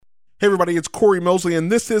Hey everybody, it's Corey Mosley,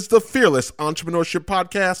 and this is the Fearless Entrepreneurship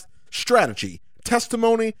Podcast, strategy,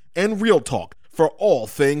 testimony, and real talk for all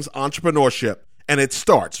things entrepreneurship. And it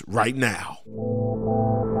starts right now.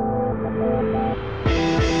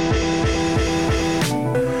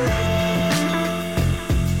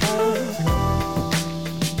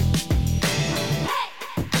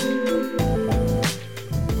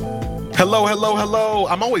 Hello.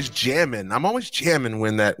 I'm always jamming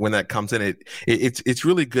when that comes in. It's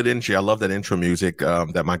really good intro. I love that intro music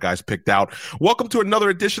that my guys picked out. Welcome to another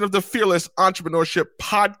edition of the Fearless Entrepreneurship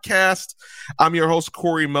Podcast. I'm your host,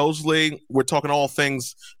 Corey Mosley. We're talking all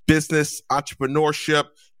things business, entrepreneurship,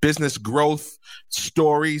 business growth,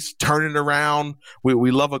 stories, turning around.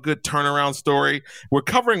 We love a good turnaround story. We're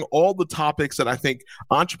covering all the topics that I think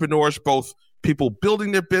entrepreneurs, both people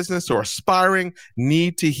building their business or aspiring,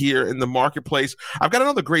 need to hear in the marketplace. I've got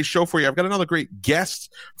another great show for you. I've got another great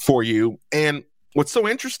guest for you. And what's so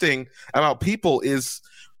interesting about people is,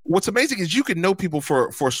 what's amazing is you can know people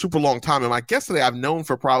for a super long time. And my guest today, I've known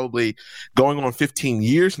for probably going on 15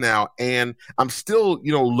 years now. And I'm still,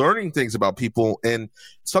 learning things about people. And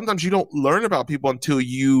sometimes you don't learn about people until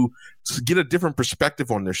you get a different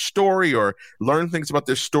perspective on their story or learn things about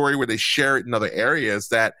their story where they share it in other areas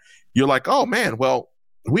that you're like, oh man, well,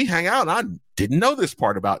 we hang out and I didn't know this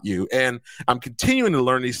part about you. And I'm continuing to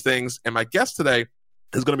learn these things. And my guest today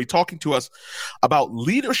is going to be talking to us about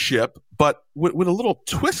leadership, but with a little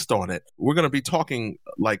twist on it. We're going to be talking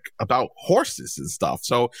about horses and stuff.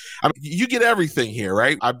 So you get everything here,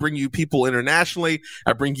 right? I bring you people internationally.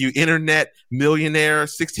 I bring you internet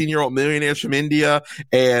millionaires, 16-year-old millionaires from India.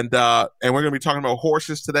 And we're going to be talking about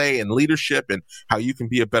horses today and leadership and how you can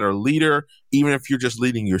be a better leader, even if you're just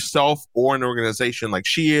leading yourself or an organization like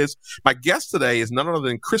she is. My guest today is none other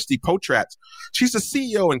than Christy Potratz. She's the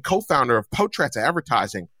CEO and co-founder of Potratz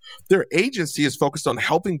Advertising. Their agency is focused on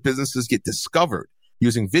helping businesses get discovered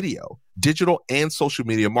using video, digital, and social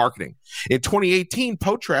media marketing. In 2018,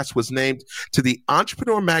 Potratz was named to the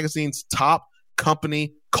Entrepreneur Magazine's top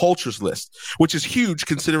company cultures list, which is huge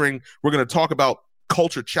considering we're going to talk about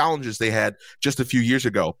culture challenges they had just a few years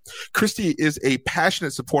ago. Christy is a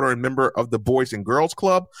passionate supporter and member of the Boys and Girls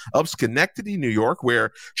Club of Schenectady, New York,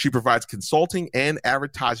 where she provides consulting and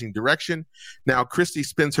advertising direction. Now, Christy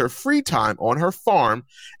spends her free time on her farm,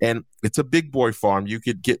 and it's a big boy farm. You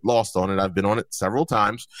could get lost on it. I've been on it several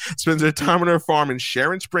times. Spends her time on her farm in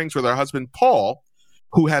Sharon Springs with her husband, Paul,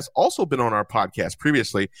 who has also been on our podcast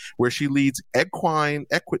previously, where she leads equine.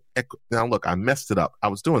 Now, look, I messed it up. I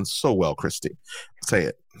was doing so well, Christy. Say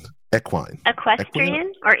it. Equine.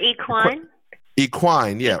 Equestrian or equine?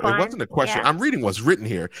 Equine, yeah. Equine, it wasn't a question. yeah. I'm reading what's written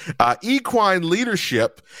here. Equine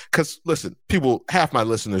leadership, because listen, half my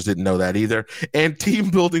listeners didn't know that either, and team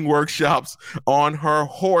building workshops on her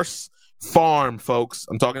horse farm, folks.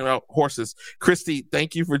 I'm talking about horses. Christy,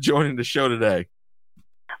 thank you for joining the show today.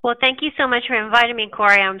 Well, thank you so much for inviting me,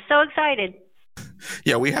 Corey. I'm so excited.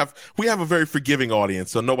 Yeah, we have a very forgiving audience,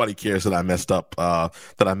 so nobody cares that I messed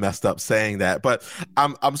up saying that. But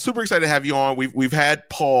I'm super excited to have you on. We've had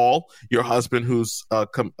Paul, your husband, who's a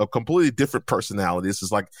completely different personality. This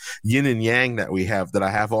is like yin and yang that I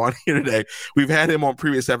have on here today. We've had him on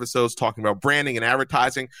previous episodes talking about branding and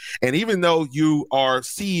advertising. And even though you are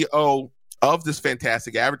CEO of this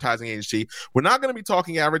fantastic advertising agency, we're not going to be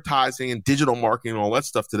talking advertising and digital marketing and all that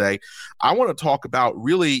stuff today. I want to talk about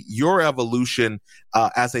really your evolution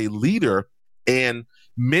as a leader. And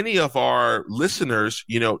many of our listeners,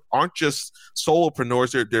 aren't just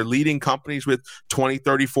solopreneurs. They're leading companies with 20,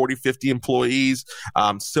 30, 40, 50 employees,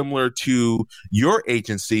 similar to your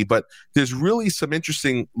agency. But there's really some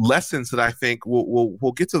interesting lessons that I think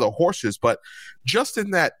we'll get to the horses. But just in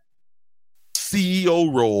that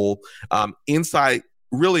CEO role inside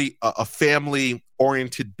really a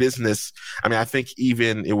family-oriented business. I mean, I think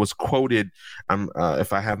even it was quoted.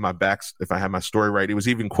 If I have my story right, it was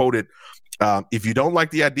even quoted. If you don't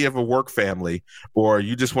like the idea of a work family, or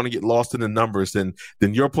you just want to get lost in the numbers, then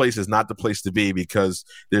your place is not the place to be, because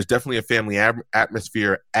there's definitely a family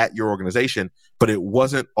atmosphere at your organization. But it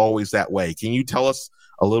wasn't always that way. Can you tell us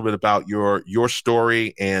a little bit about your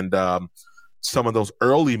story and some of those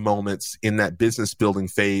early moments in that business building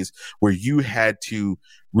phase where you had to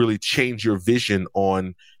really change your vision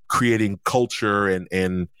on creating culture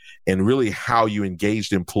and really how you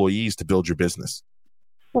engaged employees to build your business?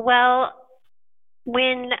 Well,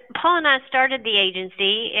 when Paul and I started the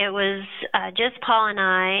agency, it was just Paul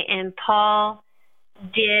and Paul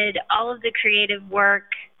did all of the creative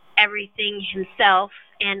work, everything himself,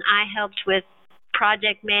 and I helped with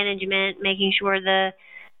project management, making sure the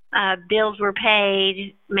bills were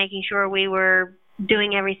paid, making sure we were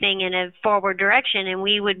doing everything in a forward direction, and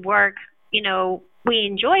we would work, we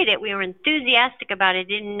enjoyed it. We were enthusiastic about it. It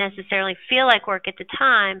didn't necessarily feel like work at the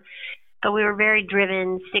time, but we were very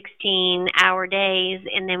driven, 16-hour days,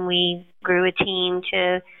 and then we grew a team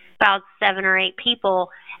to about 7 or 8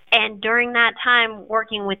 people. And during that time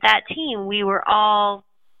working with that team, we were all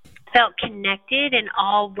felt connected and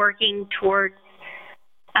all working towards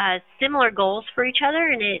similar goals for each other,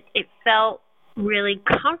 and it felt really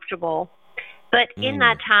comfortable. But in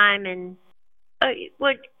that time, and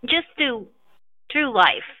just through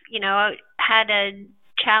life, I had a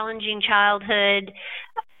challenging childhood,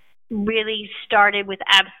 really started with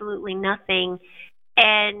absolutely nothing,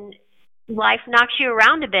 and life knocks you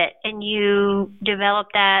around a bit, and you develop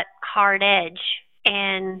that hard edge.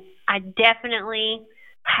 And I definitely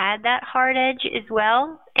had that hard edge as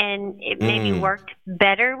well, and it maybe worked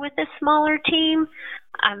better with a smaller team.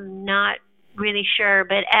 I'm not really sure,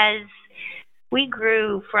 but as we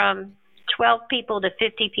grew from 12 people to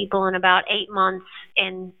 50 people in about 8 months,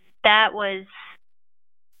 and that was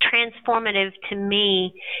transformative to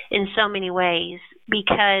me in so many ways,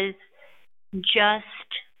 because just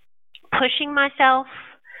pushing myself,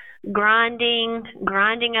 grinding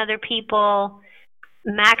other people,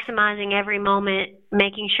 maximizing every moment,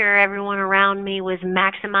 making sure everyone around me was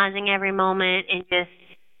maximizing every moment, and just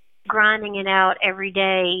grinding it out every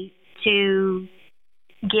day to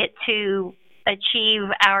get to achieve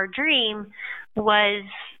our dream was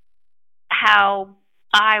how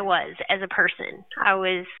I was as a person. I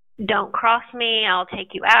was, don't cross me, I'll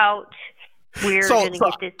take you out. We're going to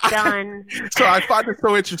get this done. So I find it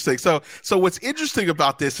so interesting. So what's interesting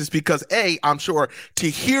about this is because I'm sure to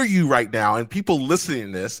hear you right now and people listening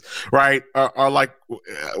to this, right, are like,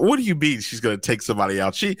 what do you mean she's going to take somebody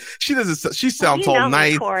out? She doesn't. She sounds all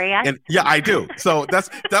nice. Corey, and yeah, I do. So that's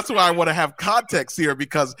why I want to have context here,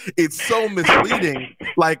 because it's so misleading.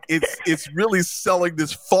 Like it's really selling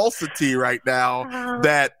this falsity right now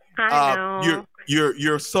that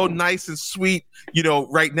you're so nice and sweet,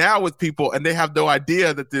 right now with people, and they have no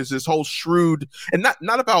idea that there's this whole shrewd, and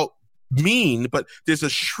not about mean, but there's a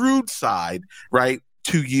shrewd side, right,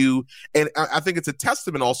 to you. And I think it's a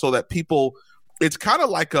testament also that people, it's kind of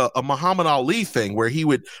like a Muhammad Ali thing where he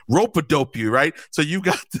would rope-a-dope you, right? So you've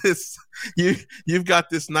got this, you've got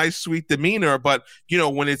this nice, sweet demeanor, but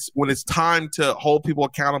when it's time to hold people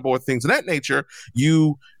accountable or things of that nature,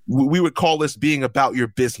 we would call this being about your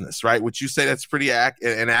business, right? Would you say that's pretty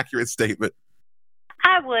an accurate statement?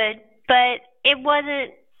 I would, but it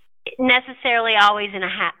wasn't necessarily always in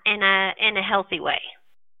a healthy way.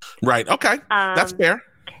 Right. Okay. That's fair.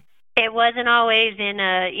 It wasn't always in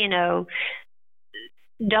a,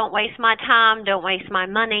 don't waste my time, don't waste my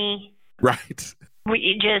money. Right.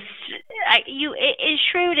 It's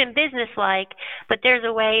shrewd and businesslike, but there's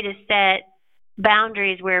a way to set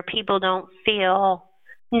boundaries where people don't feel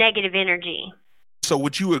negative energy. So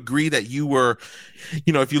would you agree that you were,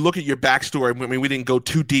 if you look at your backstory, I mean, we didn't go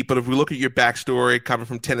too deep, but if we look at your backstory coming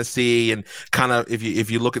from Tennessee and kind of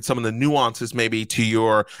if you look at some of the nuances maybe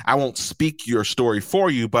to I won't speak your story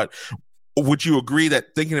for you, but would you agree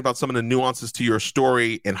that thinking about some of the nuances to your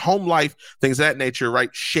story and home life, things of that nature, right,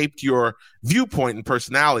 shaped your viewpoint and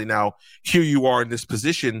personality? Now, here you are in this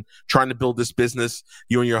position trying to build this business.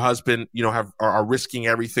 You and your husband, are risking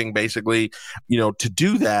everything basically, to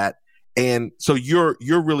do that. And so you're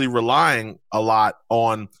really relying a lot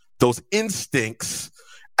on those instincts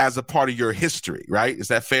as a part of your history, right? Is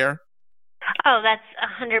that fair? Oh, that's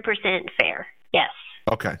 100% fair. Yes.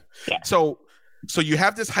 Okay. Yes. So you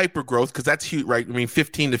have this hyper growth, because that's huge, right? I mean,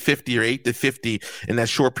 15 to 50 or 8 to 50 in that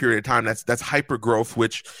short period of time, that's hyper growth,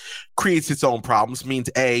 which creates its own problems. Means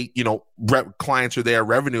clients are there,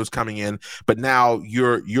 revenue is coming in, but now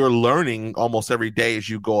you're learning almost every day as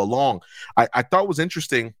you go along. I thought was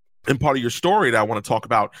interesting, and part of your story that I want to talk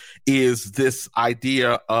about is this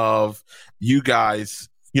idea of you guys,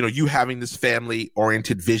 you having this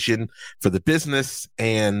family-oriented vision for the business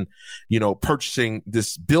and, purchasing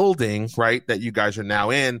this building, right, that you guys are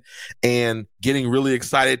now in, and getting really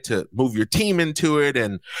excited to move your team into it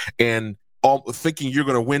and all thinking you're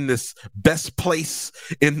going to win this best place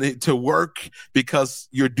to work because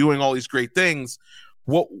you're doing all these great things.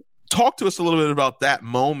 Talk to us a little bit about that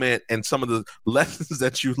moment and some of the lessons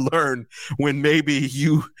that you learned when maybe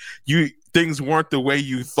you things weren't the way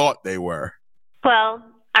you thought they were. Well,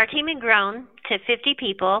 our team had grown to 50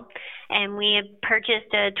 people, and we had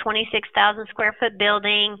purchased a 26,000 square foot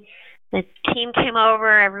building. The team came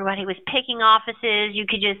over, everybody was picking offices.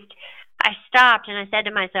 I stopped and I said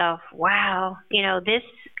to myself, wow,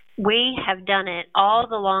 we have done it. All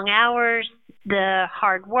the long hours, the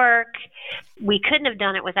hard work, we couldn't have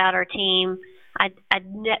done it without our team.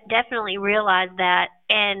 definitely realized that.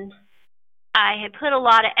 And I had put a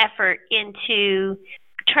lot of effort into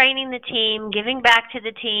training the team, giving back to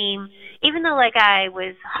the team. Even though like I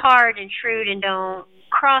was hard and shrewd and don't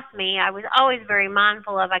cross me, I was always very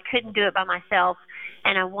mindful of I couldn't do it by myself.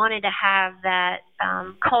 And I wanted to have that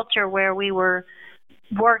culture where we were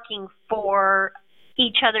working for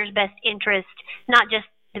each other's best interest, not just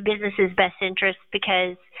the business's best interest,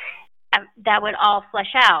 because that would all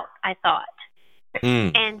flesh out, I thought.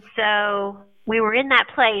 And so we were in that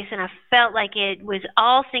place, and I felt like it was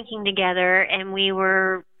all syncing together, and we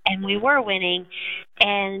were winning.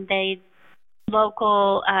 And the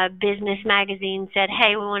local business magazine said,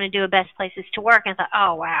 "Hey, we want to do a best places to work." And I thought,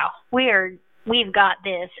 "Oh wow, we've got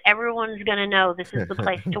this. Everyone's going to know this is the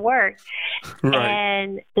place to work." Right.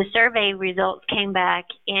 And the survey results came back,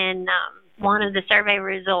 and one of the survey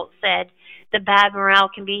results said the bad morale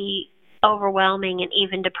can be overwhelming and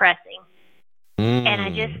even depressing. And I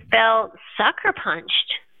just felt sucker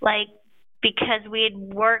punched, like, because we had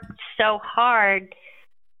worked so hard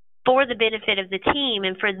for the benefit of the team,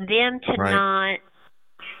 and for them to not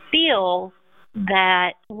feel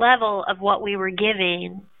that level of what we were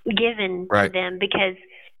given to them, because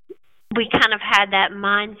we kind of had that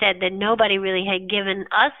mindset that nobody really had given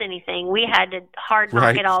us anything. We had to hard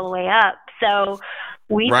knock it all the way up. So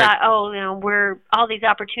we thought, oh, we're all these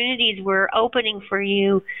opportunities we're opening for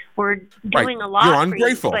you. We're doing a lot. You're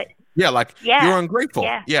ungrateful. For you. But, you're ungrateful.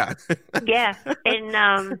 Yeah.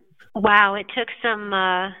 And wow, it took some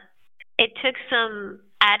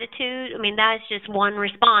attitude. I mean, that's just one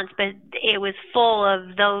response, but it was full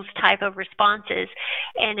of those type of responses,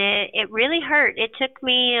 and it really hurt. It took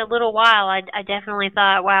me a little while. I definitely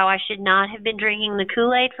thought, wow, I should not have been drinking the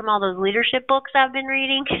Kool-Aid from all those leadership books I've been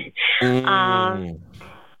reading.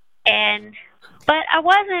 But I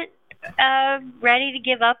wasn't ready to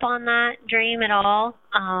give up on that dream at all.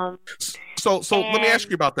 So let me ask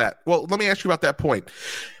you about that. Well, let me ask you about that point.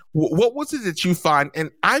 What was it that you find?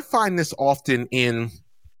 And I find this often in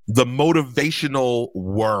the motivational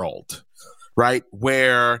world, right?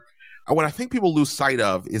 Where what I think people lose sight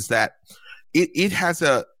of is that it has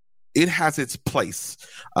its place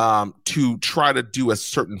to try to do a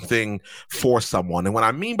certain thing for someone. And what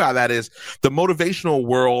I mean by that is the motivational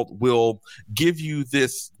world will give you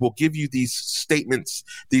these statements,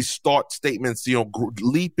 these thought statements,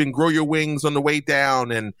 leap and grow your wings on the way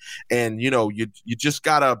down. And you just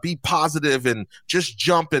gotta be positive and just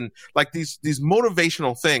jump, and like these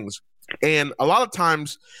motivational things. And a lot of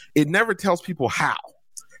times it never tells people how.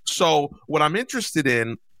 So what I'm interested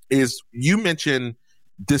in is, you mentioned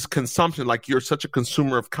this consumption, like you're such a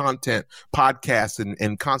consumer of content, podcasts,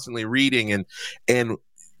 and constantly reading, and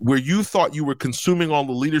where you thought you were consuming all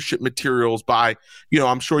the leadership materials by,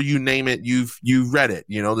 I'm sure you name it, you've read it,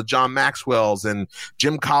 the John Maxwell's and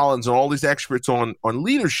Jim Collins and all these experts on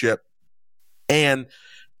leadership, and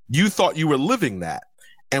you thought you were living that.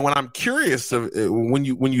 And when I'm curious of when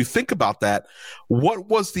you think about that, what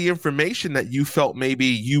was the information that you felt maybe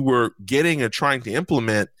you were getting or trying to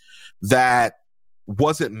implement that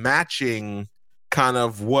wasn't matching kind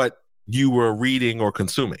of what you were reading or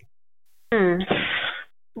consuming?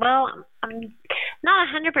 Well, I'm not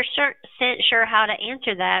 100% sure how to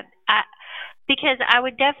answer that, because I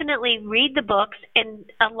would definitely read the books, and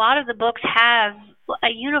a lot of the books have a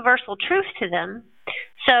universal truth to them.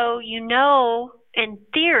 So in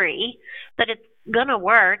theory that it's going to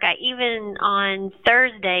work. Even on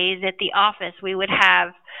Thursdays at the office, we would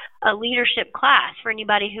have a leadership class for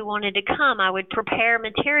anybody who wanted to come. I would prepare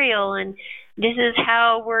material, and this is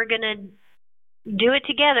how we're going to do it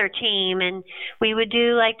together, team. And we would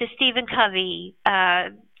do like the Stephen Covey,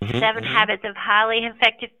 7 Habits of Highly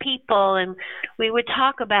Effective People, and we would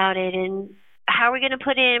talk about it and how we're going to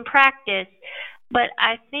put it in practice. But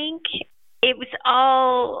I think it was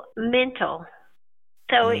all mental.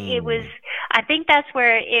 So I think that's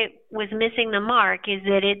where it was missing the mark, is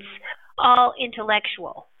that it's all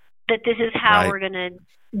intellectual, that this is how we're going to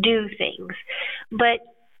do things. But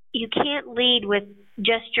you can't lead with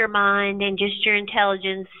just your mind and just your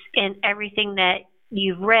intelligence and everything that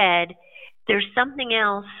you've read. There's something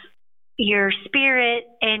else, your spirit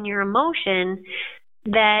and your emotion,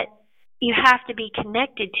 that you have to be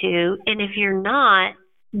connected to. And if you're not,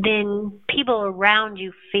 then people around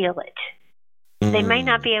you feel it. They may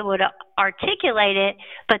not be able to articulate it,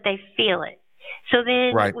 but they feel it. So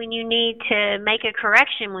then when you need to make a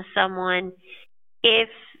correction with someone, if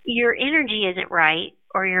your energy isn't right,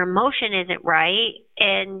 or your emotion isn't right,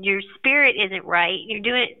 and your spirit isn't right,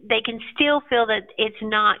 they can still feel that it's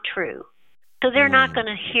not true. So they're not going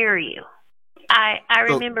to hear you. I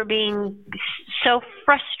remember being so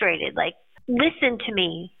frustrated, like, listen to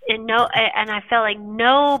me, and I felt like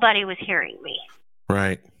nobody was hearing me.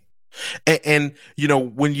 Right. And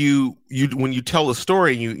when you tell the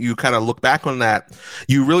story, you kind of look back on that,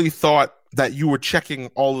 you really thought that you were checking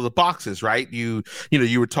all of the boxes, right? You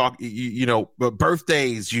were talking,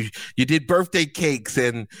 birthdays, you did birthday cakes,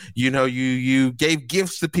 and you gave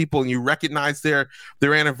gifts to people, and you recognized their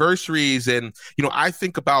anniversaries. And I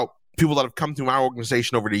think about people that have come through my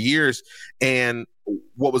organization over the years, and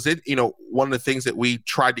what was it, one of the things that we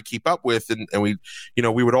tried to keep up with, and we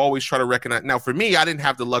would always try to recognize. Now, for me, I didn't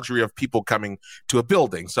have the luxury of people coming to a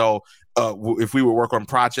building. So if we would work on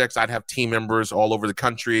projects, I'd have team members all over the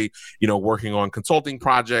country, working on consulting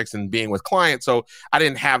projects and being with clients. So I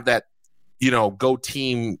didn't have that, go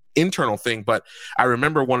team internal thing. But I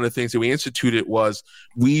remember one of the things that we instituted was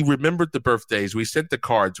we remembered the birthdays. We sent the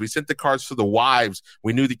cards. We sent the cards to the wives.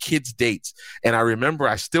 We knew the kids' dates. And I remember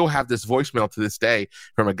I still have this voicemail to this day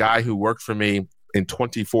from a guy who worked for me in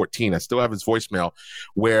 2014. I still have his voicemail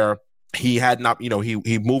where he had not,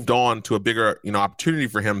 he moved on to a bigger, opportunity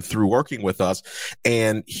for him through working with us.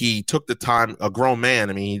 And he took the time, a grown man,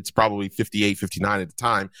 I mean, he's probably 58, 59 at the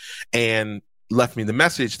time, and left me the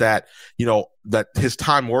message that, that his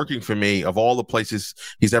time working for me, of all the places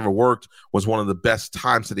he's ever worked, was one of the best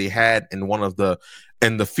times that he had. And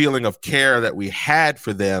the feeling of care that we had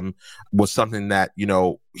for them was something that,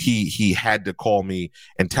 he had to call me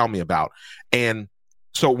and tell me about. And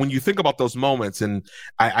so when you think about those moments, and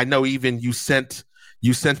I know even you sent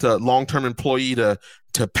a long-term employee to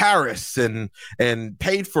Paris and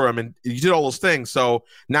paid for him, and you did all those things. So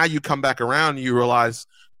now you come back around and you realize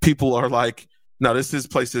people are like, no, this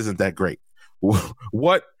place isn't that great.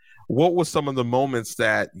 What was some of the moments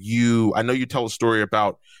that I know you tell a story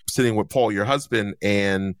about sitting with Paul, your husband,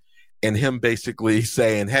 and him basically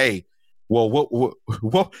saying, hey, well,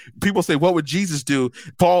 what people say, what would Jesus do?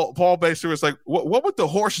 Paul basically was like, what would the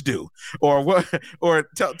horse do? Or what? Or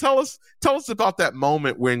tell us about that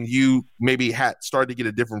moment when you maybe had started to get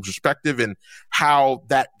a different perspective, and how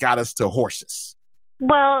that got us to horses.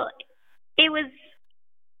 Well, it was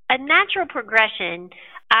a natural progression.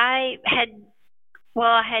 I had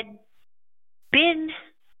been,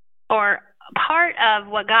 or part of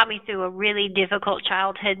what got me through a really difficult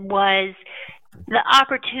childhood was the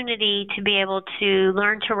opportunity to be able to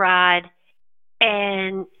learn to ride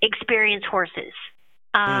and experience horses.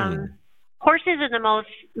 Horses are the most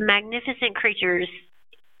magnificent creatures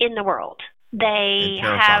in the world. They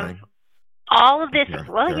have all of this.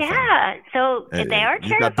 Well, yeah. So they are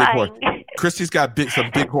terrifying. Christy's got some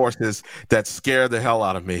big horses that scare the hell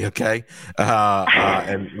out of me. Okay,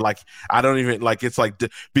 and like I don't even like. It's like,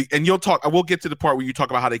 and we'll get to the part where you talk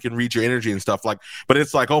about how they can read your energy and stuff. Like, but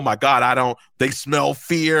it's like, oh my God, They smell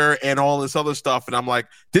fear and all this other stuff, and I'm like,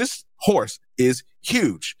 this horse is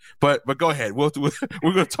huge. But go ahead. We're going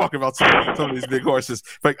to talk about some of these big horses.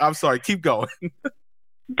 But I'm sorry. Keep going.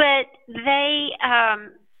 But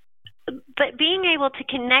but being able to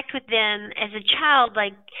connect with them as a child,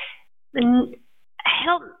 like,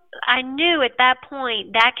 I knew at that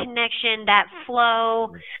point, that connection, that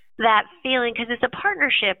flow, that feeling, because it's a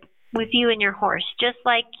partnership with you and your horse, just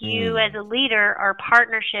like you as a leader are a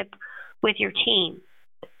partnership with your team.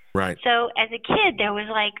 Right. So as a kid, there was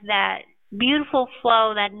like that beautiful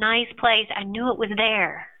flow, that nice place. I knew it was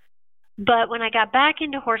there. But when I got back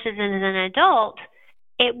into horses as an adult,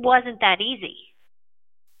 it wasn't that easy,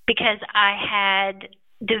 because I had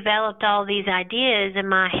developed all these ideas in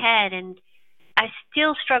my head, and I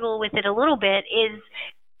still struggle with it a little bit.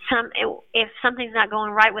 If something's not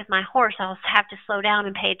going right with my horse, I'll have to slow down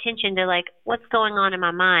and pay attention to, like, what's going on in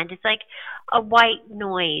my mind. It's like a white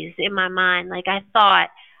noise in my mind. Like, I thought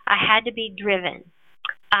I had to be driven.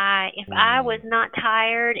 If I was not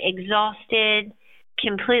tired, exhausted,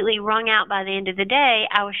 completely wrung out by the end of the day,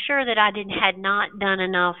 I was sure that I had not done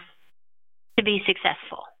enough to be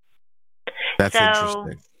successful. That's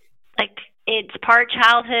interesting. Like, it's part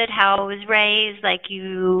childhood, how I was raised. Like,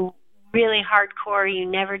 you really hardcore, you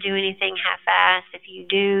never do anything half-assed. If you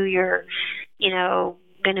do, you're,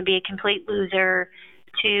 going to be a complete loser.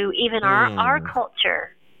 To even our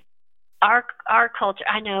culture. Our culture,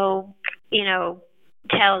 I know,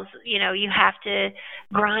 tells, you have to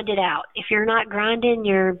grind it out. If you're not grinding,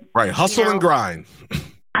 you're... Right, hustle and grind.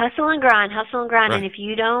 Hustle and grind. Right. And if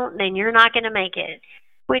you don't, then you're not going to make it.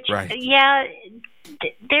 Which, yeah,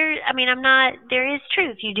 there is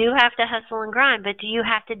truth. You do have to hustle and grind, but do you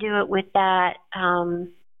have to do it with that?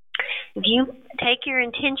 If you take your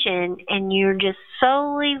intention and you're just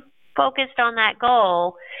solely focused on that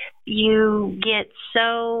goal, you get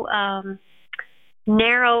so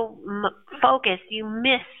narrow focused, you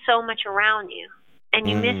miss so much around you. and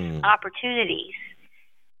you miss opportunities,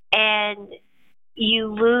 and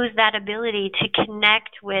you lose that ability to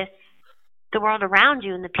connect with the world around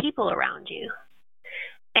you and the people around you.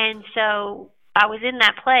 And so I was in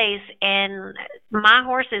that place, and my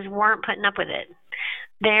horses weren't putting up with it.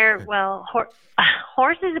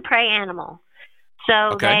 Horse is a prey animal,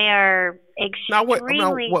 so they are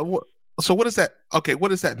extremely. So what does that? Okay, what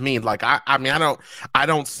does that mean? Like, I mean, I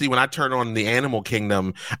don't see, when I turn on the Animal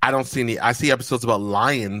Kingdom, I don't see I see episodes about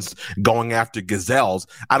lions going after gazelles.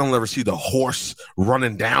 I don't ever see the horse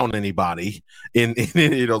running down anybody in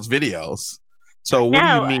any of those videos. So what do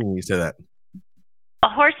you mean when you say that? A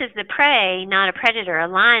horse is the prey, not a predator. A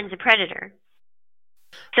lion's a predator.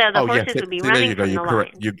 So the horses would be running from the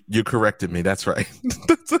lion. You corrected me. That's right.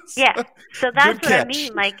 Yeah. So that's what I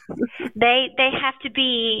mean. Like, they have to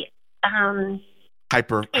be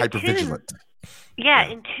hyper vigilant. Yeah,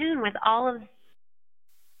 in tune with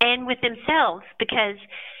and with themselves, because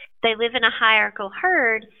they live in a hierarchical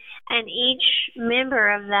herd, and each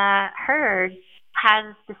member of that herd has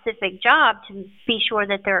a specific job to be sure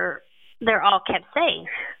that they're all kept safe.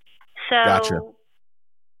 So gotcha.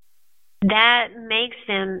 That makes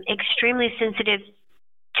them extremely sensitive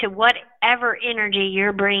to whatever energy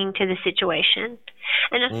you're bringing to the situation,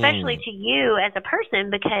 and especially to you as a person,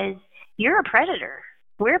 because you're a predator.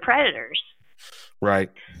 We're predators.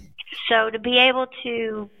 Right. So to be able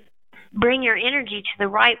to bring your energy to the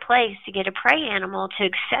right place to get a prey animal to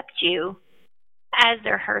accept you as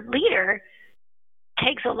their herd leader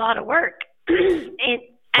takes a lot of work.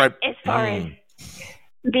 As far as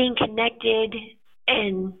being connected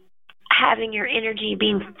and having your energy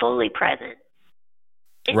being fully present.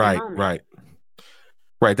 Right.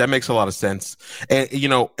 That makes a lot of sense. And,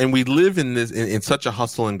 and we live in this, in such a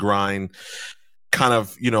hustle and grind kind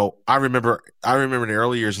of, I remember in the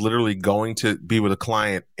early years, literally going to be with a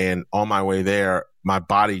client, and on my way there, my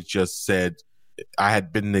body just said I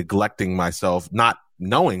had been neglecting myself, not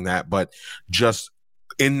knowing that, but just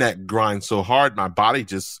in that grind so hard, my body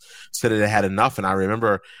just said it had enough. And I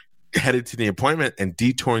remember headed to the appointment and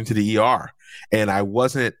detouring to the ER, and I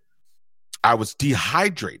was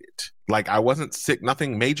dehydrated. Like, I wasn't sick,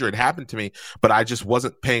 nothing major had happened to me, but I just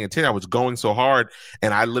wasn't paying attention. I was going so hard,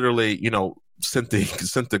 and I literally,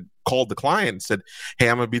 called the client and said, "Hey,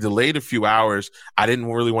 I'm gonna be delayed a few hours." I didn't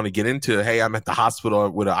really want to get into, "Hey, I'm at the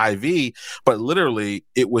hospital with an IV," but literally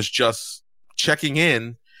it was just checking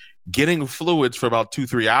in, getting fluids for about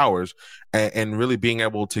 2-3 hours, and really being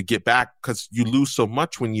able to get back, because you lose so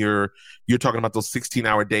much when you're talking about those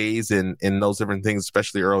 16-hour days and those different things,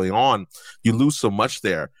 especially early on. You lose so much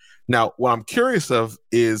there. Now, what I'm curious of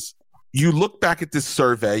is, you look back at this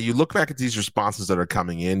survey, you look back at these responses that are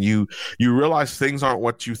coming in, you realize things aren't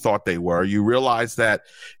what you thought they were. You realize that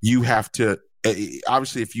you have to,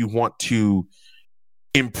 obviously, if you want to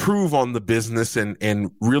improve on the business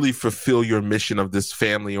and really fulfill your mission of this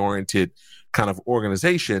family-oriented kind of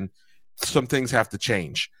organization, some things have to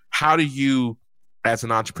change. How do you, as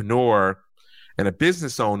an entrepreneur and a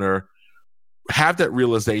business owner, have that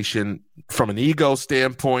realization from an ego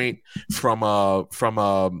standpoint, from a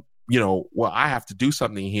well, I have to do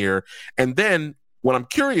something here? And then what I'm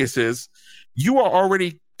curious is, you are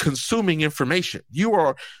already consuming information.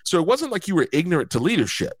 So it wasn't like you were ignorant to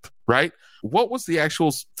leadership, right? What was the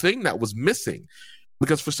actual thing that was missing?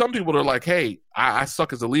 Because for some people, they're like, "Hey, I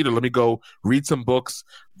suck as a leader. Let me go read some books,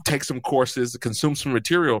 take some courses, consume some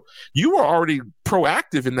material." You were already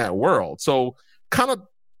proactive in that world. So kind of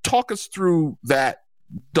talk us through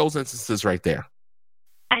those instances right there.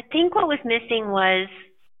 I think what was missing was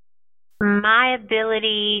my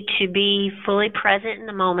ability to be fully present in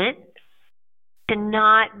the moment, to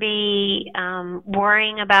not be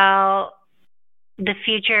worrying about the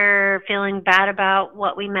future, feeling bad about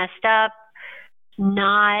what we messed up,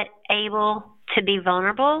 not able to be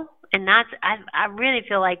vulnerable. And I really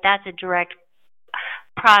feel like that's a direct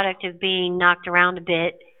product of being knocked around a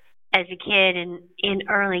bit as a kid and in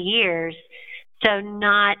early years. So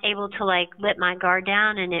not able to let my guard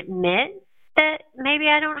down and admit that maybe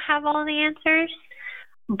I don't have all the answers.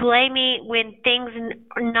 Blaming when things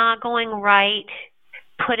are not going right,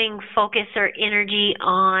 putting focus or energy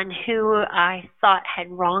on who I thought had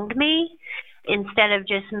wronged me, instead of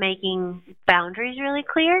just making boundaries really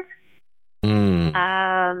clear.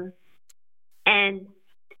 And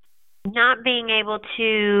not being able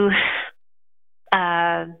to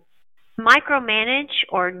micromanage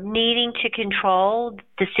or needing to control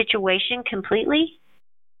the situation completely.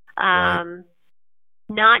 Right.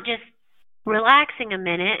 Not just relaxing a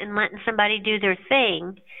minute and letting somebody do their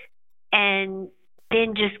thing, and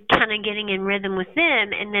then just kind of getting in rhythm with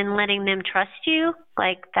them, and then letting them trust you.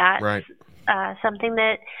 Like that. Right. something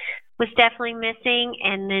that was definitely missing.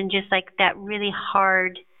 And then just like that really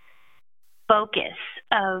hard focus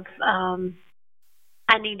of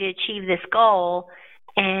I need to achieve this goal.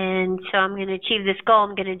 And so I'm going to achieve this goal.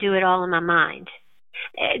 I'm going to do it all in my mind.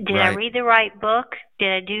 Did I read the right book?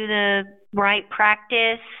 Did I do the right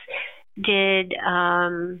practice? Do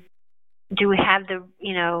we have the,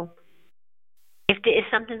 if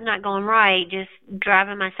something's not going right, just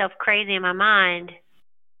driving myself crazy in my mind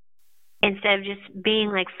instead of just being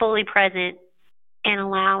like fully present and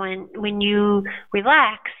allowing, when you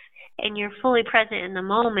relax and you're fully present in the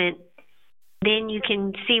moment, then you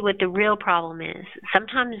can see what the real problem is.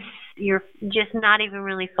 Sometimes you're just not even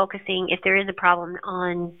really focusing, if there is a problem,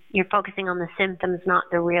 you're focusing on the symptoms, not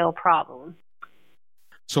the real problem.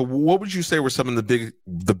 So what would you say were some of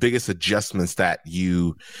the biggest adjustments that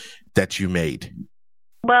you made?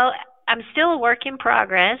 Well, I'm still a work in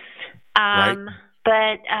progress,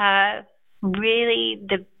 but really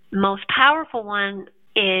the most powerful one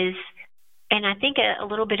is, and I think a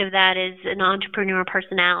little bit of that is an entrepreneur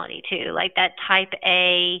personality too, like that type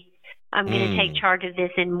A, I'm going to take charge of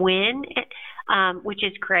this and win, which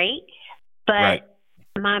is great. But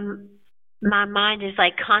my mind is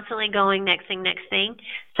like constantly going next thing.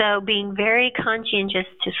 So being very conscientious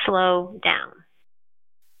to slow down.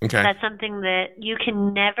 Okay. That's something that you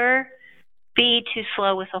can never be too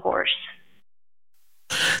slow with a horse.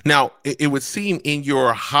 Now, it would seem in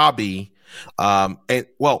your hobby, let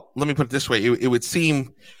me put it this way. It would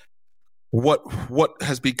seem what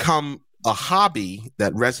has become a hobby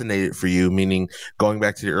that resonated for you, meaning going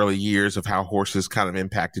back to the early years of how horses kind of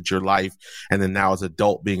impacted your life, and then now as an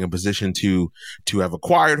adult being in a position to have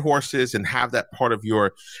acquired horses and have that part of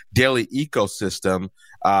your daily ecosystem.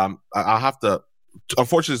 I'll have to,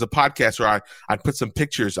 unfortunately, as a podcaster, I put some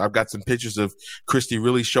pictures. I've got some pictures of Christy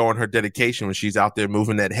really showing her dedication when she's out there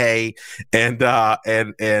moving that hay, and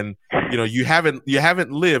you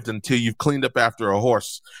haven't lived until you've cleaned up after a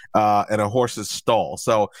horse in a horse's stall.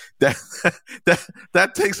 So that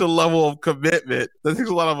takes a level of commitment. That takes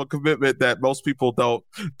a lot of a commitment that most people don't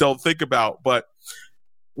think about. But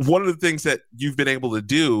one of the things that you've been able to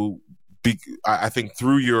do, I think,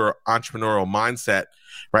 through your entrepreneurial mindset,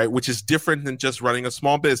 right, which is different than just running a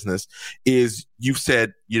small business, is you've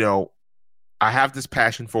said, I have this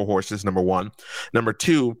passion for horses, number one. Number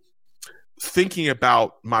two, thinking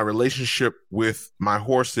about my relationship with my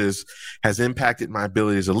horses has impacted my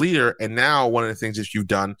ability as a leader. And now one of the things that you've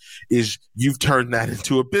done is you've turned that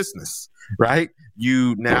into a business, right?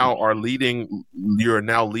 You're now leading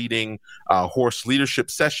horse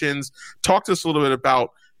leadership sessions. Talk to us a little bit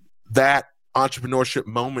about that entrepreneurship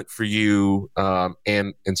moment for you,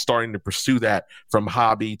 and starting to pursue that from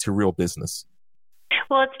hobby to real business.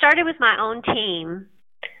 Well, it started with my own team.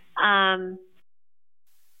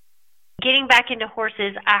 Getting back into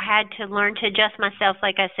horses, I had to learn to adjust myself,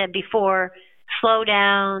 like I said before, slow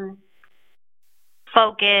down,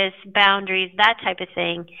 focus, boundaries, that type of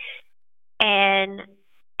thing. And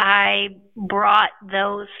I brought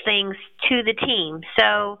those things to the team.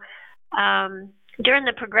 So during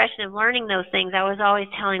the progression of learning those things, I was always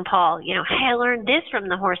telling Paul, hey, I learned this from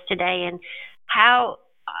the horse today, and how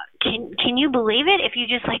can you believe it? If you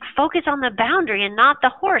just like focus on the boundary and not the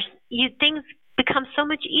horse, things become so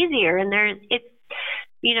much easier, and it's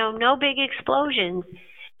no big explosions.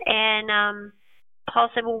 And Paul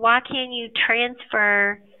said, well, why can't you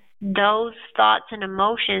transfer those thoughts and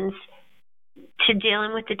emotions to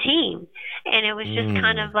dealing with the team? And it was just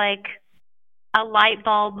kind of like a light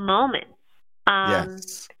bulb moment.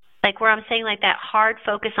 Yes. Like where I'm saying, like that hard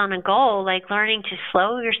focus on a goal, like learning to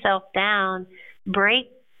slow yourself down, break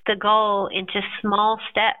the goal into small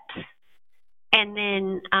steps, and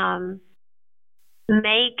then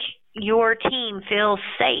make your team feel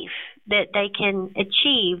safe that they can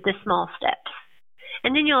achieve the small steps.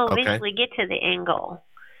 And then you'll eventually get to the end goal.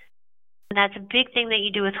 And that's a big thing that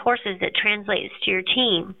you do with horses that translates to your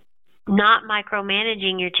team, not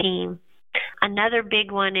micromanaging your team. Another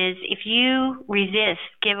big one is if you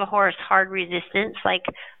give a horse hard resistance, like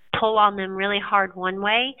pull on them really hard one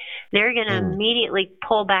way, they're going to immediately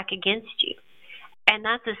pull back against you. And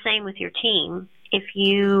that's the same with your team. If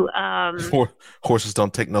you horses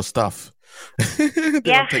don't take no stuff. They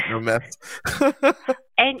don't take no mess.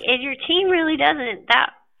 and your team really doesn't.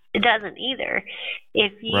 It doesn't either.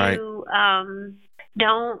 If you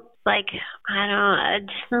don't, like, I don't know,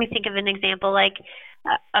 just let me think of an example. Like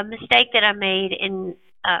a mistake that I made in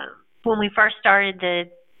when we first started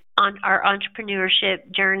our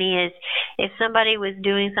entrepreneurship journey is if somebody was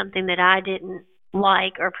doing something that I didn't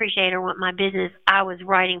like or appreciate or want my business, I was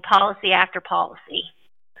writing policy after policy.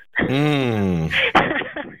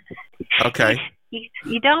 Okay.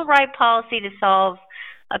 You don't write policy to solve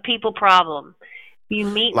a people problem. You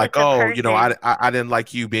meet Like, with the oh, person. I didn't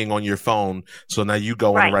like you being on your phone, so now you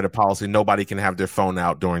go in and Right. write a policy. Nobody can have their phone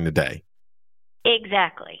out during the day.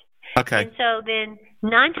 Exactly. Okay. And so then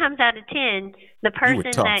 9 times out of 10, the You were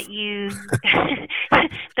person tough. that you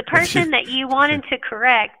the person that you wanted to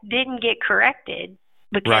correct didn't get corrected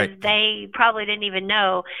because Right. they probably didn't even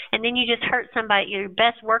know, and then you just hurt somebody, your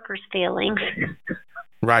best worker's feelings.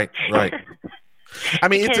 Right. Right. I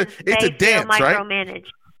mean, Because it's a they feel dance, right? micromanaged.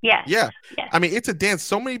 Yes. Yeah. Yes. I mean, it's a dance.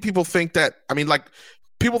 So many people think that, I mean, like,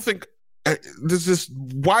 people think there's this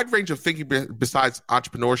wide range of thinking besides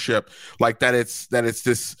entrepreneurship, like that it's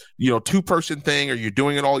this, two-person thing or you're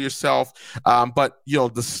doing it all yourself. But,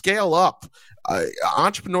 the scale up,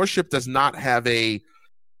 entrepreneurship does not have a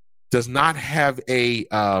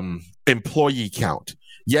employee count.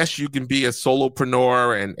 Yes, you can be a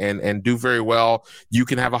solopreneur and do very well. You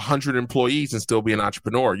can have 100 employees and still be an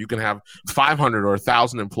entrepreneur. You can have 500 or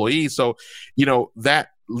 1,000 employees. So, that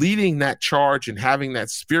leading that charge and having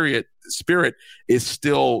that spirit is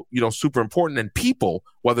still, super important. And people,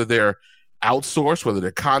 whether they're outsourced, whether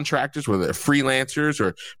they're contractors, whether they're freelancers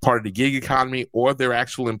or part of the gig economy, or they're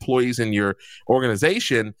actual employees in your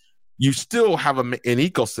organization, you still have an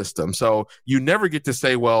ecosystem. So you never get to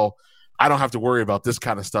say, well, I don't have to worry about this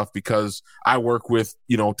kind of stuff because I work with,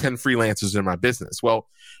 10 freelancers in my business. Well,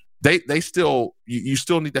 they still, you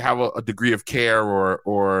still need to have a degree of care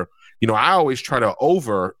or, I always try to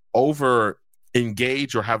over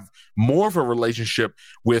engage or have more of a relationship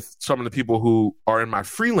with some of the people who are in my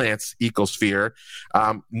freelance ecosphere,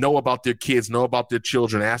 know about their kids, know about their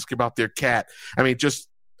children, ask about their cat. I mean, just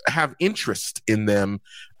have interest in them,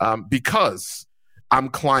 because I'm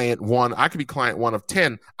client one. I could be client one of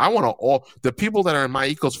 10. I want all the people that are in my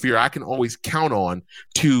ecosphere, I can always count on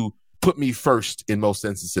to put me first in most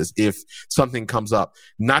instances if something comes up,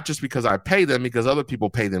 not just because I pay them, because other people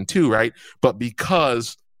pay them too, right? But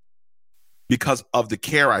because of the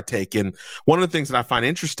care I take. And one of the things that I find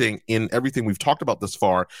interesting in everything we've talked about this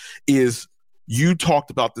far is you talked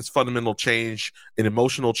about this fundamental change in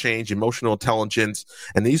emotional change, emotional intelligence,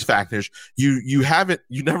 and these factors. You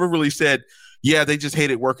never really said, yeah, they just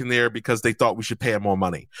hated working there because they thought we should pay them more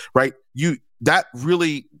money, right?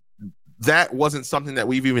 That wasn't something that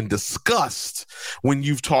we've even discussed when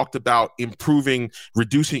you've talked about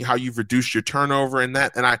reducing how you've reduced your turnover and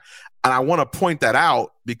that. And I want to point that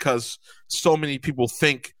out because so many people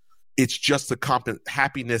think it's just the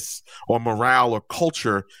happiness or morale or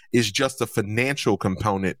culture is just a financial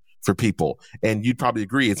component for people. And you'd probably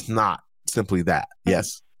agree it's not simply that.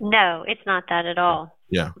 Yes? No, it's not that at all.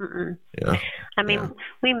 Yeah. Mm-mm. Yeah. I mean,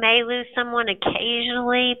 we may lose someone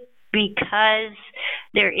occasionally because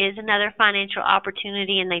there is another financial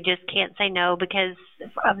opportunity and they just can't say no because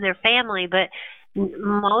of their family. But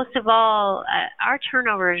most of all, our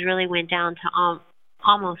turnovers really went down to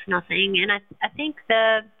almost nothing. And I think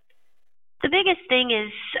the biggest thing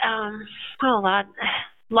is,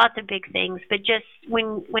 lots of big things, but just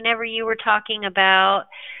whenever you were talking about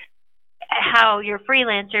how you're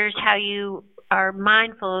freelancers, how you are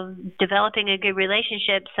mindful of developing a good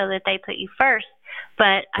relationship so that they put you first.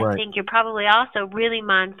 But I think you're probably also really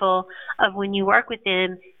mindful of when you work with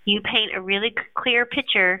them, you paint a really clear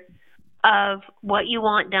picture of what you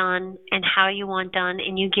want done and how you want done,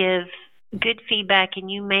 and you give good feedback and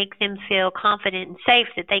you make them feel confident and safe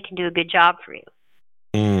that they can do a good job for you.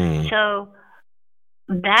 So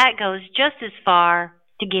that goes just as far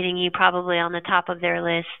to getting you probably on the top of their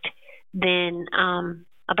list than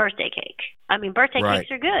a birthday cake. I mean, birthday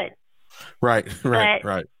cakes are good. Right.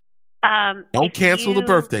 Don't cancel the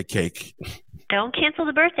birthday cake. Don't cancel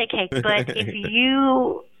the birthday cake. But if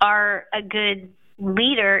you are a good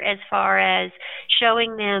leader as far as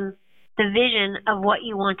showing them the vision of what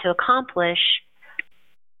you want to accomplish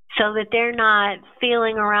so that they're not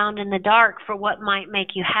feeling around in the dark for what might make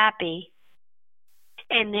you happy,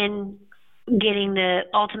 and then getting the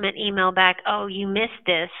ultimate email back, oh, you missed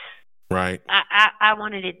this. Right. I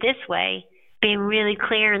wanted it this way. Being really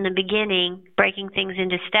clear in the beginning, breaking things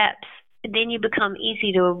into steps. Then you become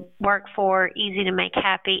easy to work for, easy to make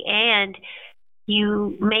happy, and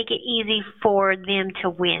you make it easy for them to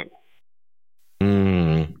win.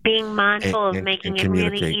 Being mindful of making it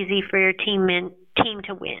really easy for your team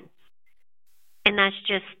to win. And that's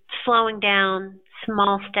just slowing down,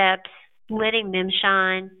 small steps, letting them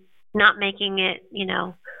shine, not making it,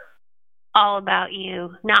 all about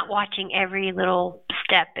you, not watching every little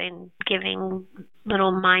step and giving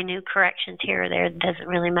little minute corrections here or there. It doesn't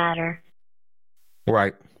really matter.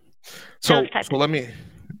 Right. So let me,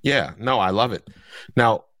 I love it.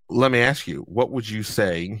 Now, let me ask you, what would you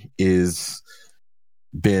say is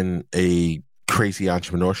been a crazy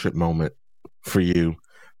entrepreneurship moment for you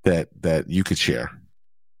that you could share?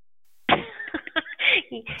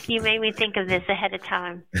 You made me think of this ahead of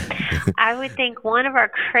time. I would think one of our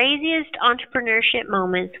craziest entrepreneurship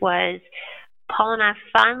moments was Paul and I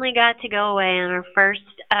finally got to go away on our first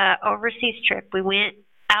overseas trip. We went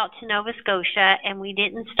out to Nova Scotia, and we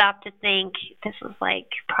didn't stop to think. This was like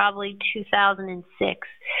probably 2006,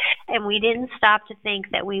 and we didn't stop to think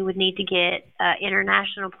that we would need to get an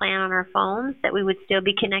international plan on our phones, that we would still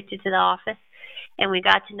be connected to the office. And we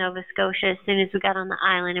got to Nova Scotia as soon as we got on the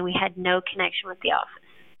island, and we had no connection with the office.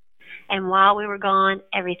 And while we were gone,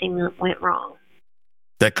 everything went wrong.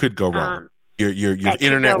 That could go wrong. Your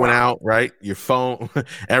internet went out, right? Your phone,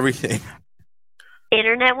 everything.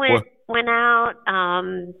 Internet went out.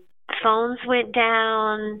 Phones went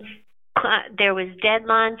down. There was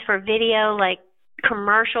deadlines for video, like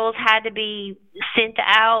commercials had to be sent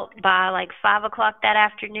out by like 5:00 that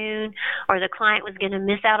afternoon, or the client was going to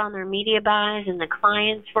miss out on their media buys, and the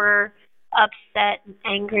clients were upset and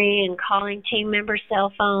angry and calling team members'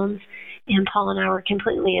 cell phones, and Paul and I were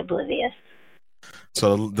completely oblivious.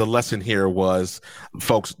 So the lesson here was,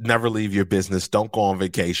 folks, never leave your business. Don't go on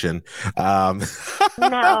vacation. No, you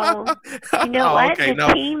know what? Okay,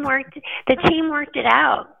 the team worked it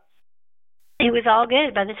out. It was all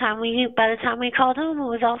good. By the time we called home, it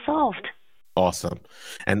was all solved. Awesome.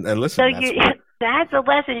 And listen, so that's a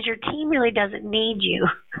lesson. Your team really doesn't need you.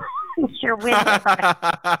 You're winning.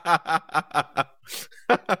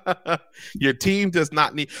 Your team does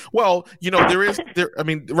not need. Well,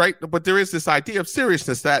 right. But there is this idea of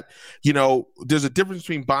seriousness that, there's a difference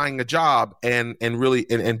between buying a job and really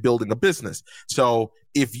building a business. So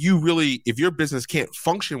if your business can't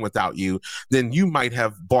function without you, then you might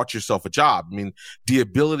have bought yourself a job. I mean, the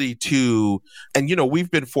ability to, and we've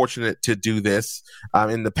been fortunate to do this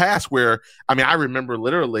in the past where, I remember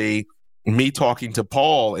literally me talking to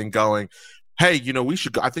Paul and going, hey, we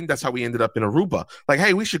should go. I think that's how we ended up in Aruba. Like,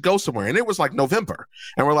 hey, we should go somewhere. And it was like November.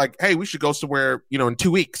 And we're like, hey, we should go somewhere, in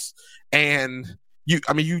 2 weeks. And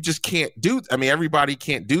you just can't everybody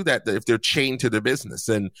can't do that if they're chained to their business.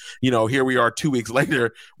 And, here we are 2 weeks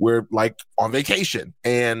later, we're like on vacation.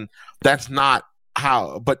 And that's not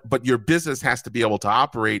how, but your business has to be able to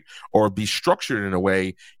operate or be structured in a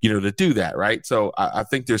way, to do that. Right. So I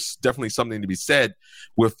think there's definitely something to be said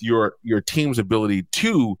with your team's ability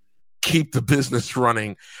to keep the business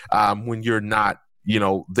running when you're not,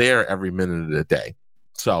 there every minute of the day.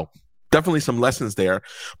 So definitely some lessons there.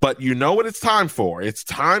 But you know what it's time for? It's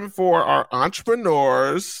time for our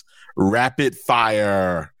Entrepreneurs Rapid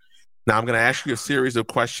Fire. Now, I'm going to ask you a series of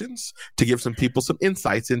questions to give some people some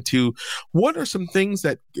insights into what are some things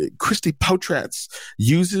that Christy Potratz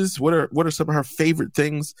uses. What are some of her favorite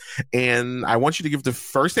things? And I want you to give the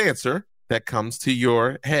first answer that comes to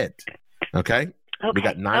your head. Okay? We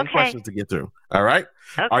got 9 questions to get through. All right?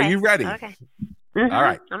 Okay. Are you ready? Okay. Mm-hmm. All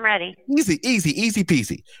right. I'm ready. Easy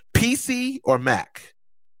peasy. PC or Mac?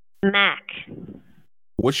 Mac.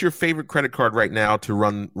 What's your favorite credit card right now to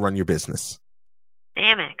run your business?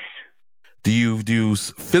 Amex. Do you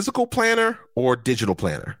use physical planner or digital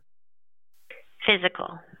planner?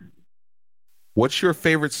 Physical. What's your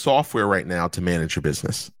favorite software right now to manage your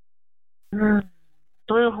business?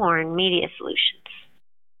 Bluehorn Media Solutions.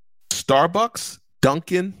 Starbucks,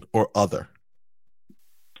 Dunkin', or other?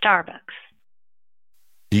 Starbucks.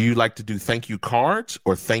 Do you like to do thank you cards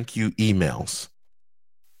or thank you emails?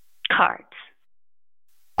 Cards.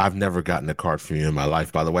 I've never gotten a card from you in my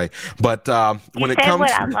life, by the way. But when it comes,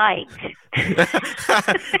 what I liked. You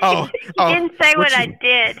didn't say what I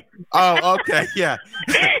did. Oh, okay, yeah.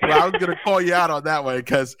 Well, I was gonna call you out on that one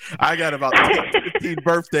because I got about 15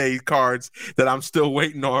 birthday cards that I'm still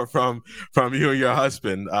waiting on from you and your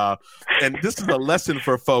husband. And this is a lesson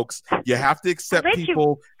for folks. You have to accept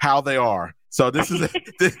people how they are. So this is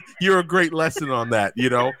you're a great lesson on that,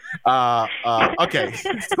 Okay,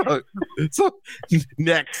 so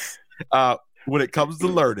next, when it comes to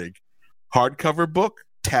learning, hardcover book,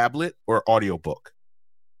 tablet, or audiobook?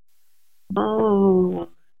 Oh,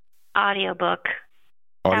 audiobook.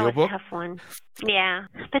 That was a tough one. Yeah,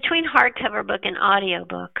 between hardcover book and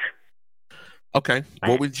audiobook. Okay,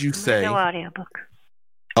 what would you say? No audiobook.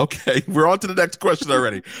 Okay, we're on to the next question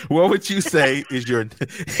already. What would you say is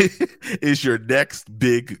your next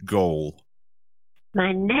big goal?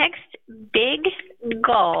 My next big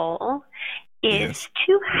goal is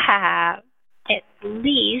to have at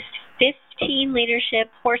least 15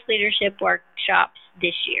 horse leadership workshops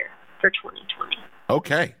this year for 2020.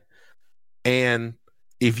 Okay. And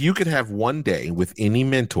if you could have one day with any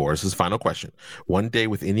mentor, this is the final question. One day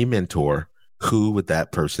with any mentor, who would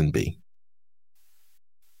that person be?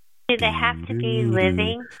 Do they have to be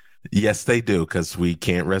living? Yes, they do, because we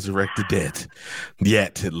can't resurrect the dead.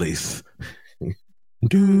 Yet, at least.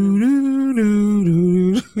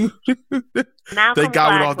 Malcolm Thank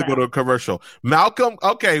God we don't have to Gladwell. go to a commercial. Malcolm,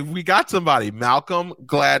 okay, we got somebody. Malcolm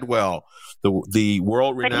Gladwell, the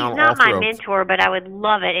world-renowned But he's not author my of- mentor, but I would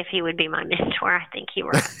love it if he would be my mentor. I think he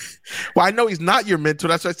would. Well, I know he's not your mentor.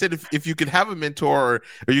 That's why I said if you could have a mentor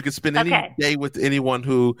or you could spend any day with anyone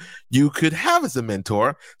who you could have as a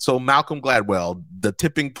mentor. So Malcolm Gladwell, The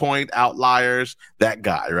Tipping Point, Outliers, that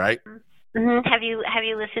guy, right? Mm-hmm. Have you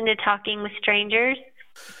listened to Talking with Strangers?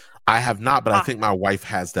 I have not, but I think my wife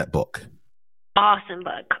has that book. Awesome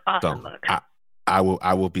book. Awesome book. I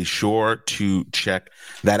will be sure to check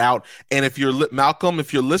that out. And if you're Malcolm,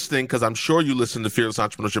 if you're listening, because I'm sure you listen to Fearless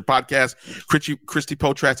Entrepreneurship Podcast, Christy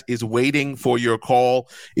Potratz is waiting for your call.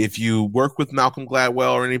 If you work with Malcolm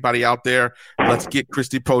Gladwell or anybody out there, let's get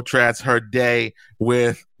Christy Potratz her day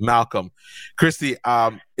with Malcolm. Christy,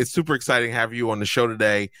 it's super exciting to have you on the show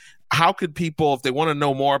today. How could people, if they want to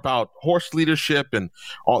know more about horse leadership and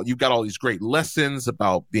you've got all these great lessons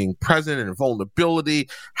about being present and vulnerability,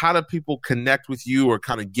 how do people connect with you or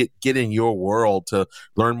kind of get in your world to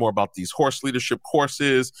learn more about these horse leadership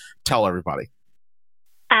courses? Tell everybody.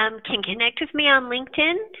 Can connect with me on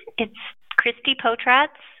LinkedIn. It's Christy Potratz.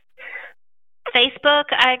 Facebook,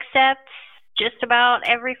 I accept just about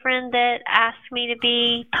every friend that asks me to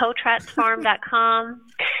be. PotratzFarm.com.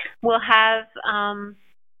 We'll have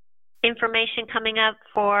information coming up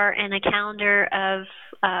and a calendar of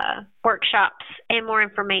workshops and more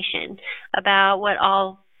information about what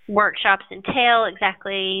all workshops entail,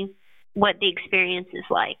 exactly what the experience is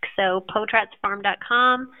like. So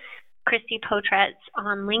PotratzFarm.com, Christy Potratz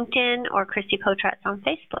on LinkedIn, or Christy Potratz on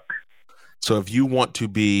Facebook. So if you want to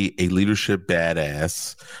be a leadership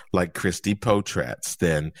badass like Christy Potratz,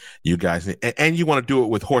 then you guys, and you want to do it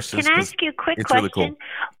with horses. Can I ask you a quick question? Really cool.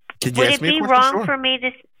 Can you Would ask it me be a question? wrong Sure. for me to?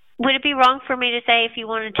 Would it be wrong for me to say if you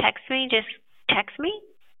want to text me, just text me?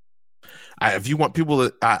 If you want people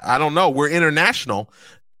to, I don't know. We're international.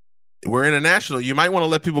 You might want to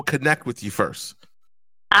let people connect with you first.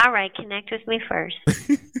 All right, connect with me first.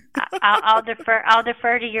 I'll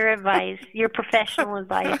defer to your advice, your professional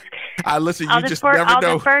advice. Listen, you just never know.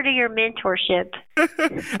 I'll defer to your mentorship.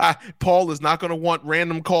 Paul is not going to want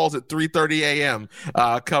random calls at 3:30 a.m.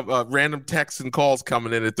 Random texts and calls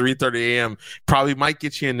coming in at 3:30 a.m. probably might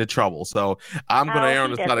get you into trouble. So I'm going to err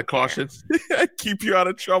on the side of caution. Keep you out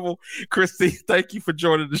of trouble. Christy, thank you for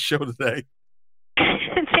joining the show today.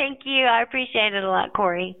 Thank you. I appreciate it a lot,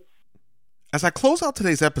 Corey. As I close out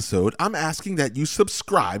today's episode, I'm asking that you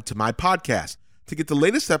subscribe to my podcast to get the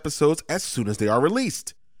latest episodes as soon as they are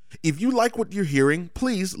released. If you like what you're hearing,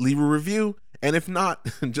 please leave a review, and if not,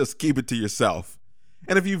 just keep it to yourself.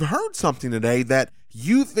 And if you've heard something today that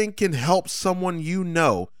you think can help someone you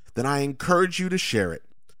know, then I encourage you to share it.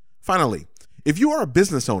 Finally, if you are a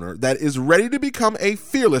business owner that is ready to become a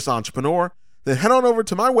fearless entrepreneur, then head on over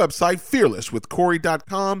to my website,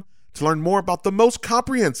 fearlesswithcorey.com, to learn more about the most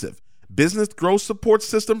comprehensive business growth support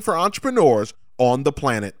system for entrepreneurs on the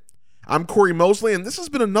planet. I'm Corey Mosley, and this has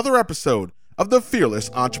been another episode of the Fearless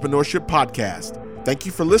Entrepreneurship Podcast. Thank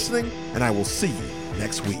you for listening, and I will see you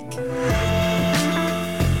next week.